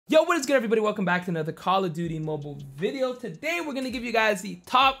Yo, what is good, everybody? Welcome back to another Call of Duty mobile video. Today, we're going to give you guys the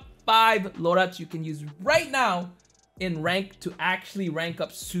top 5 loadouts you can use right now in rank to actually rank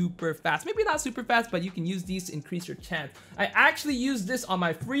up super fast. Maybe not super fast, but you can use these to increase your chance. I actually use this on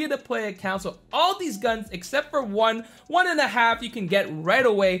my free-to-play account, so all these guns, except for one and a half, you can get right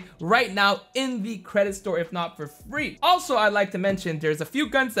away, right now, in the credit store, if not for free. Also, I'd like to mention, there's a few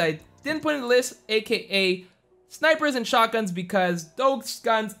guns that I didn't put in the list, aka snipers and shotguns, because those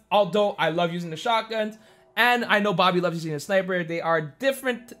guns, although I love using the shotguns, and I know Bobby loves using a sniper, they are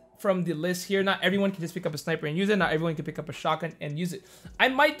different from the list here. Not everyone can just pick up a sniper and use it. Not everyone can pick up a shotgun and use it. I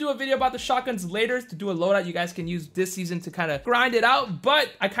might do a video about the shotguns later to do a loadout you guys can use this season to kind of grind it out,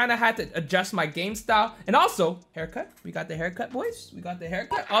 but I kind of had to adjust my game style. And also, haircut. We got the haircut, boys. We got the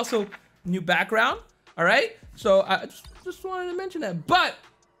haircut. Also, new background. All right? So I just wanted to mention that. But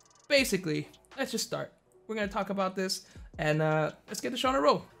basically, let's just start. We're going to talk about this, and let's get the show on a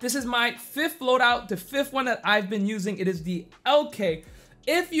roll. This is my 5th loadout, the 5th one that I've been using. It is the LK.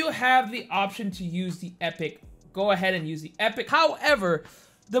 If you have the option to use the Epic, go ahead and use the Epic. However,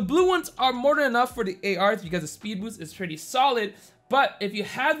 the blue ones are more than enough for the ARs because the speed boost is pretty solid. But if you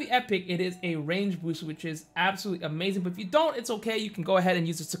have the Epic, it is a range boost, which is absolutely amazing. But if you don't, it's okay. You can go ahead and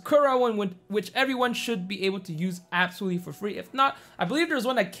use the Sakura one, which everyone should be able to use absolutely for free. If not, I believe there's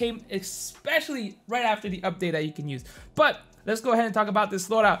one that came especially right after the update that you can use. But let's go ahead and talk about this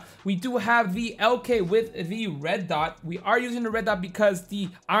loadout. We do have the LK with the red dot. We are using the red dot because the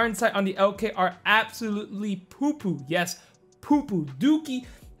iron sight on the LK are absolutely poo-poo. Yes, poo-poo dookie.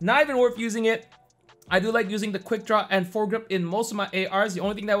 Not even worth using it. I do like using the quick draw and foregrip in most of my ARs. The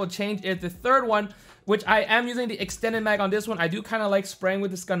only thing that will change is the third one, which I am using the extended mag on this one. I do kind of like spraying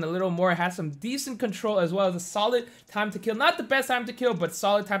with this gun a little more. It has some decent control as well as a solid time to kill. Not the best time to kill, but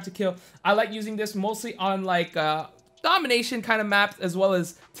solid time to kill. I like using this mostly on like domination kind of maps as well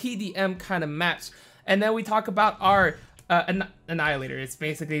as TDM kind of maps. And then we talk about our Annihilator. It's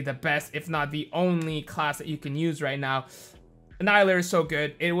basically the best, if not the only class that you can use right now. Annihilator is so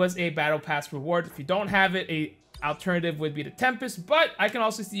good. It was a battle pass reward. If you don't have it, a alternative would be the Tempest, but I can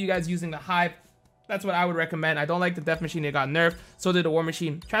also see you guys using the Hive. That's what I would recommend. I don't like the Death Machine. It got nerfed. So did the War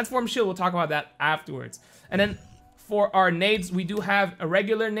Machine. Transform Shield, we'll talk about that afterwards. And then for our nades, we do have a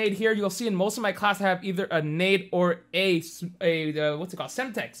regular nade here. You'll see in most of my class I have either a nade or a what's it called?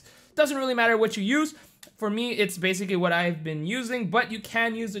 Semtex. Doesn't really matter what you use. For me, it's basically what I've been using, but you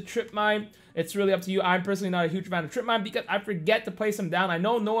can use the trip mine. It's really up to you. I'm personally not a huge fan of trip mine because I forget to place them down. I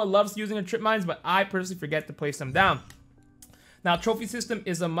know Noah loves using the trip mines, but I personally forget to place them down. Now, trophy system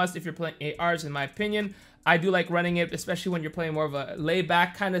is a must if you're playing ARs, in my opinion. I do like running it, especially when you're playing more of a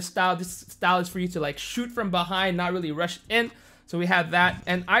layback kind of style. This style is for you to like shoot from behind, not really rush in. So we have that.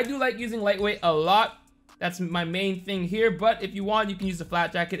 And I do like using lightweight a lot. That's my main thing here. But if you want, you can use the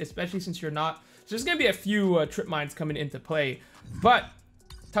flat jacket, especially since you're not. So there's going to be a few trip mines coming into play. But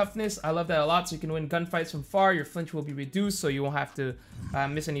toughness, I love that a lot. So you can win gunfights from far. Your flinch will be reduced, so you won't have to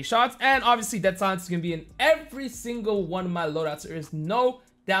miss any shots. And obviously, dead silence is going to be in every single one of my loadouts. There is no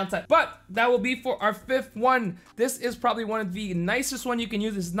downside. But that will be for our 5th one. This is probably one of the nicest one you can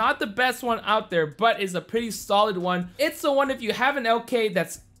use. It's not the best one out there, but it's a pretty solid one. It's the one if you have an LK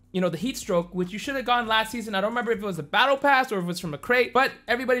that's, you know, the heat stroke, which you should have gone last season. I don't remember if it was a battle pass or if it was from a crate, but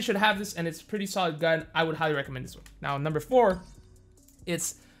everybody should have this, and it's a pretty solid gun. I would highly recommend this one. Now, number 4,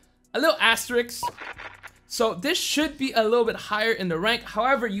 it's a little asterisk. So this should be a little bit higher in the rank.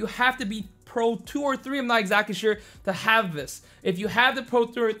 However, you have to be Pro 2 or 3, I'm not exactly sure, to have this. If you have the Pro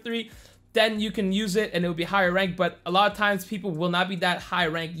 2 or 3, then you can use it and it will be higher rank, but a lot of times people will not be that high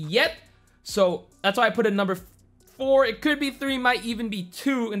rank yet. So that's why I put it number 4. It could be 3, might even be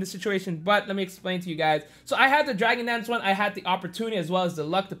 2 in the situation, but let me explain to you guys. So I had the Dragon Dance one. I had the opportunity as well as the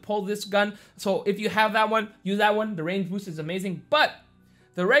luck to pull this gun. So if you have that one, use that one. The range boost is amazing, but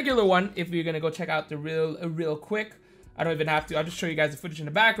the regular one, if you're gonna go check out the real quick, I don't even have to. I'll just show you guys the footage in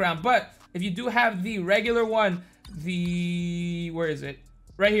the background. But if you do have the regular one, where is it?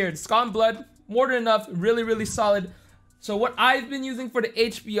 Right here, the Skull and Blood, more than enough, really solid. So what I've been using for the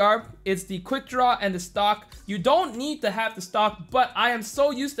HBR is the quick draw and the stock. You don't need to have the stock, but I am so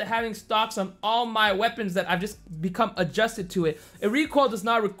used to having stocks on all my weapons that I've just become adjusted to it. A recoil does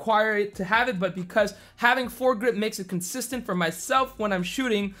not require it to have it, but because having foregrip makes it consistent for myself when I'm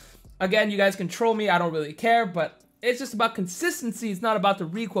shooting. Again, you guys control me, I don't really care, but it's just about consistency. It's not about the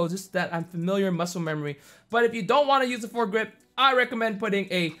recoil, just that I'm familiar muscle memory. But if you don't want to use the foregrip, I recommend putting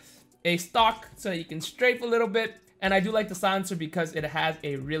a stock so that you can strafe a little bit. And I do like the silencer because it has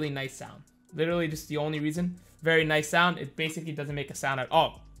a really nice sound. Literally just the only reason. Very nice sound. It basically doesn't make a sound at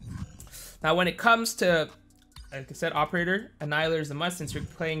all. Now when it comes to like I said, Operator, Annihilator is a must since you're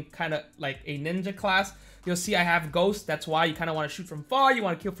playing kind of like a ninja class. You'll see I have Ghost. That's why you kind of want to shoot from far. You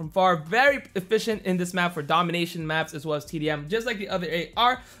want to kill from far. Very efficient in this map for domination maps as well as TDM, just like the other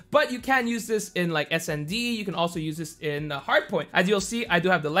AR. But you can use this in like SND. You can also use this in Hardpoint. As you'll see, I do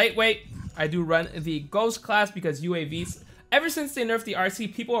have the lightweight. I do run the Ghost class because UAVs, ever since they nerfed the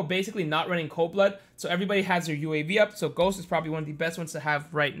RC, people are basically not running Cold Blood. So everybody has their UAV up. So Ghost is probably one of the best ones to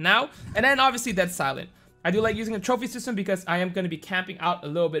have right now. And then obviously Dead Silent. I do like using a trophy system because I am going to be camping out a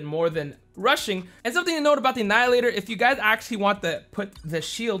little bit more than rushing. And something to note about the Annihilator, if you guys actually want to put the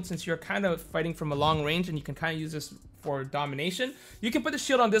shield, since you're kind of fighting from a long range and you can kind of use this for domination, you can put the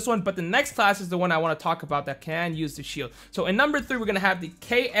shield on this one, but the next class is the one I want to talk about that can use the shield. So in number 3, we're going to have the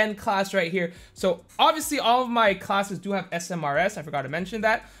KN class right here. So obviously all of my classes do have SMRS. I forgot to mention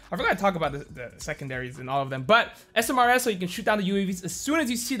that. I forgot to talk about the secondaries in all of them, but SMRS, so you can shoot down the UAVs as soon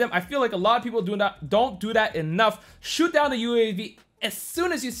as you see them. I feel like a lot of people don't do that enough. Shoot down the UAV as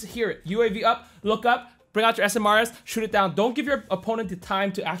soon as you hear it. UAV up, look up, bring out your SMRS, shoot it down. Don't give your opponent the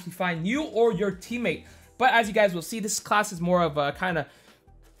time to actually find you or your teammate. But as you guys will see, this class is more of a kind of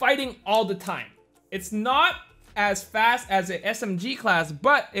fighting all the time. It's not as fast as an SMG class,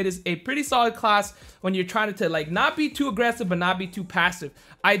 but it is a pretty solid class when you're trying to like not be too aggressive but not be too passive.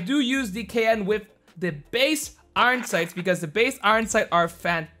 I do use the KN with the base iron sights because the base iron sight are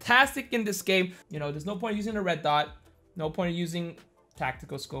fantastic in this game. You know, there's no point using a red dot, no point using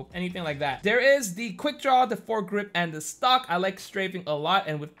tactical scope, anything like that. There is the quick draw, the foregrip, and the stock. I like strafing a lot,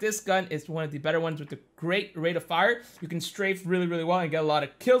 and with this gun, it's one of the better ones with a great rate of fire. You can strafe really, really well and get a lot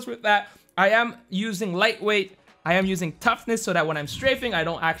of kills with that. I am using lightweight. I am using toughness so that when I'm strafing, I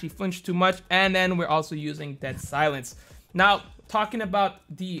don't actually flinch too much. And then we're also using Dead Silence. Now, talking about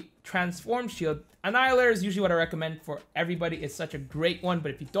the transform shield, Annihilator is usually what I recommend for everybody. It's such a great one, but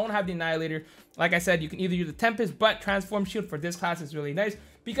if you don't have the Annihilator, like I said, you can either use the Tempest, but transform shield for this class is really nice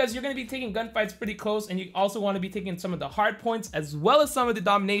because you're going to be taking gunfights pretty close, and you also want to be taking some of the hard points as well as some of the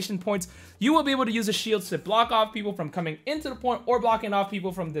domination points. You will be able to use the shields to block off people from coming into the point or blocking off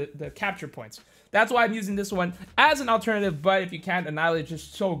people from the capture points. That's why I'm using this one as an alternative, but if you can't, Annihilator is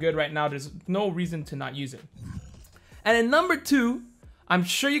just so good right now, there's no reason to not use it. And in number 2, I'm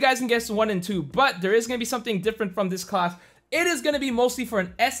sure you guys can guess 1 and 2, but there is going to be something different from this class. It is going to be mostly for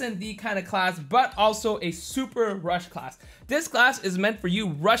an S&D kind of class, but also a super rush class. This class is meant for you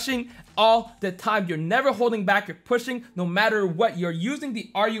rushing all the time. You're never holding back. You're pushing no matter what. You're using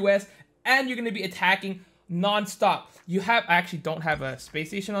the RUS, and you're going to be attacking non-stop. I actually don't have a space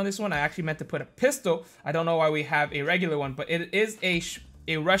station on this one. I actually meant to put a pistol. I don't know why we have a regular one, but it is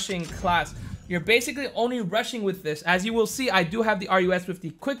a rushing class. You're basically only rushing with this. As you will see, I do have the RUS with the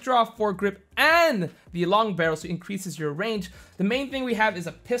quick draw, foregrip, and the long barrel, so it increases your range. The main thing we have is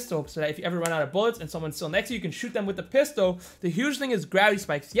a pistol, so that if you ever run out of bullets and someone's still next to you, you can shoot them with the pistol. The huge thing is gravity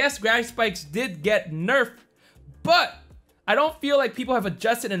spikes. Yes, gravity spikes did get nerfed, but I don't feel like people have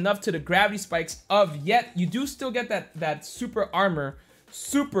adjusted enough to the gravity spikes of yet. You do still get that super armor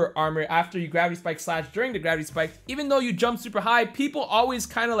after you gravity spike slash during the gravity spike. Even though you jump super high, people always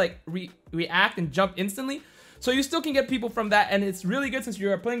kind of like react and jump instantly. So you still can get people from that, and it's really good since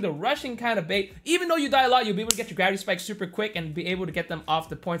you're playing the rushing kind of bait. Even though you die a lot, you'll be able to get your gravity spike super quick and be able to get them off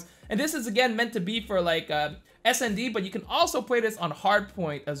the points. And this is again meant to be for like SND, but you can also play this on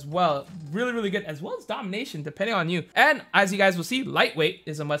hardpoint as well. Really, really good, as well as domination, depending on you. And as you guys will see, lightweight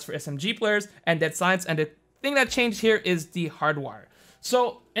is a must for SMG players and Dead Silence. And the thing that changed here is the hardwire.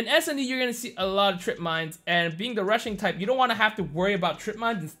 So in SND, you're going to see a lot of trip mines, and being the rushing type, you don't want to have to worry about trip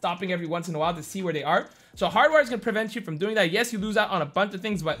mines and stopping every once in a while to see where they are. So hardwire is going to prevent you from doing that. Yes, you lose out on a bunch of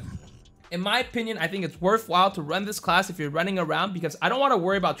things, but in my opinion, I think it's worthwhile to run this class if you're running around, because I don't want to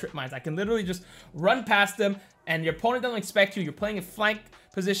worry about trip mines. I can literally just run past them, and your opponent doesn't expect you. You're playing a flank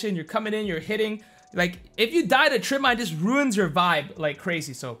position, you're coming in, you're hitting. Like, if you die to trip mine, just ruins your vibe like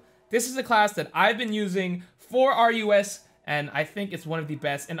crazy. So this is a class that I've been using for RUS, and I think it's one of the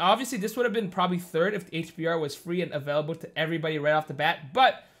best. And obviously, this would have been probably third if the HBR was free and available to everybody right off the bat,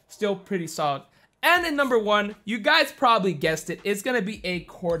 but still pretty solid. And in number 1, you guys probably guessed it, it's gonna be a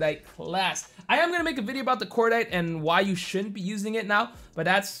Cordite class. I am gonna make a video about the Cordite and why you shouldn't be using it now, but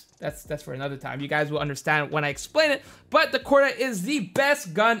that's for another time. You guys will understand when I explain it. But the Cordite is the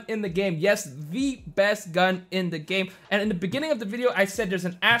best gun in the game. Yes, the best gun in the game. And in the beginning of the video, I said there's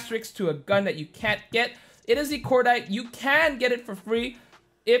an asterisk to a gun that you can't get. It is the Cordite. You can get it for free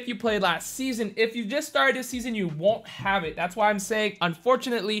if you played last season. If you just started this season, you won't have it. That's why I'm saying,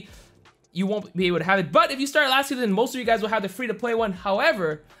 unfortunately, you won't be able to have it. But if you started last season, most of you guys will have the free-to-play one.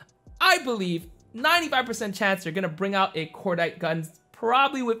 However, I believe 95% chance they're going to bring out a Cordite gun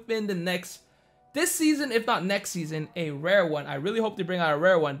probably within the next this season, if not next season, a rare one. I really hope they bring out a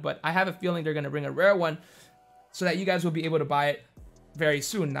rare one, but I have a feeling they're going to bring a rare one so that you guys will be able to buy it very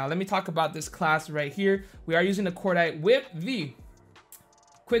soon. Now, let me talk about this class right here. We are using the cordite with the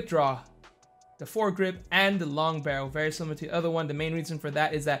quick draw, the foregrip, and the long barrel, very similar to the other one. The main reason for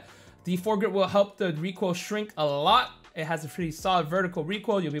that is that the foregrip will help the recoil shrink a lot. It has a pretty solid vertical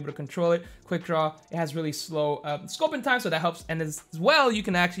recoil. You'll be able to control it. Quick draw, it has really slow scoping time, so that helps. And as well, you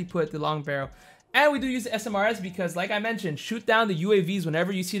can actually put the long barrel. And we do use the SMRS because, like I mentioned, shoot down the UAVs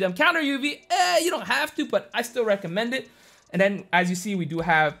whenever you see them. Counter UAV, you don't have to, but I still recommend it. And then, as you see, we do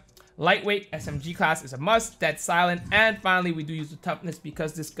have lightweight. SMG class is a must. Dead silent. And finally, we do use the toughness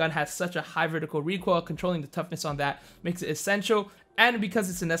because this gun has such a high vertical recoil. Controlling the toughness on that makes it essential. And because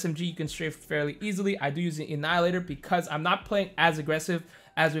it's an SMG, you can strafe fairly easily. I do use the Annihilator because I'm not playing as aggressive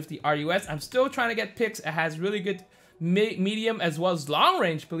as with the RUS. I'm still trying to get picks. It has really good medium as well as long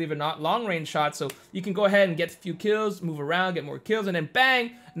range, believe it or not, long range shots. So you can go ahead and get a few kills, move around, get more kills, and then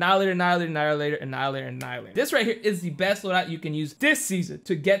bang, Annihilator, Annihilator, Annihilator, Annihilator, Annihilator. This right here is the best loadout you can use this season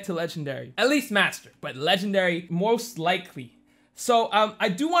to get to Legendary. At least Master, but Legendary most likely. So I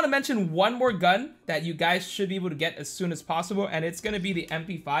do want to mention one more gun that you guys should be able to get as soon as possible, and it's going to be the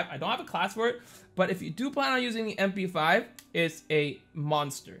MP5. I don't have a class for it, but if you do plan on using the MP5, it's a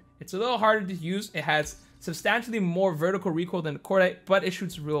monster. It's a little harder to use. It has substantially more vertical recoil than the cordite, but it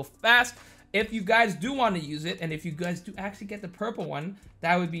shoots real fast. If you guys do want to use it, and if you guys do actually get the purple one,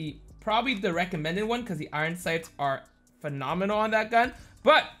 that would be probably the recommended one because the iron sights are phenomenal on that gun.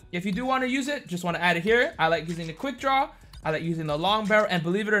 But if you do want to use it, just want to add it here. I like using the quick draw. I like using the long barrel, and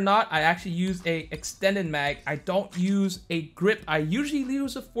believe it or not, I actually use a extended mag. I don't use a grip. I usually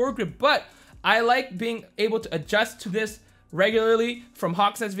use a foregrip, but I like being able to adjust to this regularly. From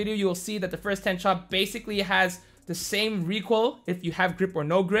Hawksnet's video, you will see that the first 10 shot basically has the same recoil if you have grip or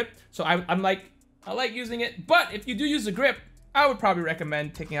no grip. So I like using it, but if you do use the grip, I would probably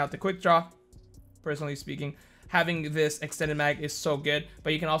recommend taking out the quick draw. Personally speaking, having this extended mag is so good,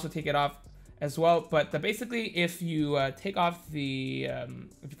 but you can also take it off as well. But basically, if you take off the,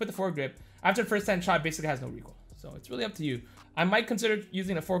 if you put the foregrip, after the first 10 shot, basically has no recoil. So it's really up to you. I might consider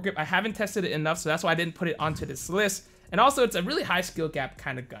using a foregrip. I haven't tested it enough, so that's why I didn't put it onto this list. And also, it's a really high skill gap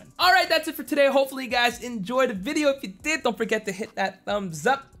kind of gun. All right, that's it for today. Hopefully, you guys enjoyed the video. If you did, don't forget to hit that thumbs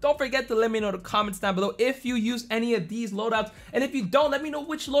up. Don't forget to let me know in the comments down below if you use any of these loadouts. And if you don't, let me know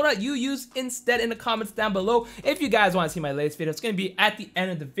which loadout you use instead in the comments down below. If you guys want to see my latest video, it's going to be at the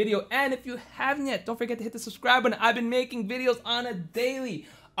end of the video. And if you haven't yet, don't forget to hit the subscribe button. I've been making videos on a daily.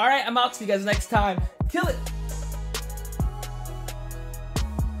 All right, I'm out. See you guys next time. Kill it.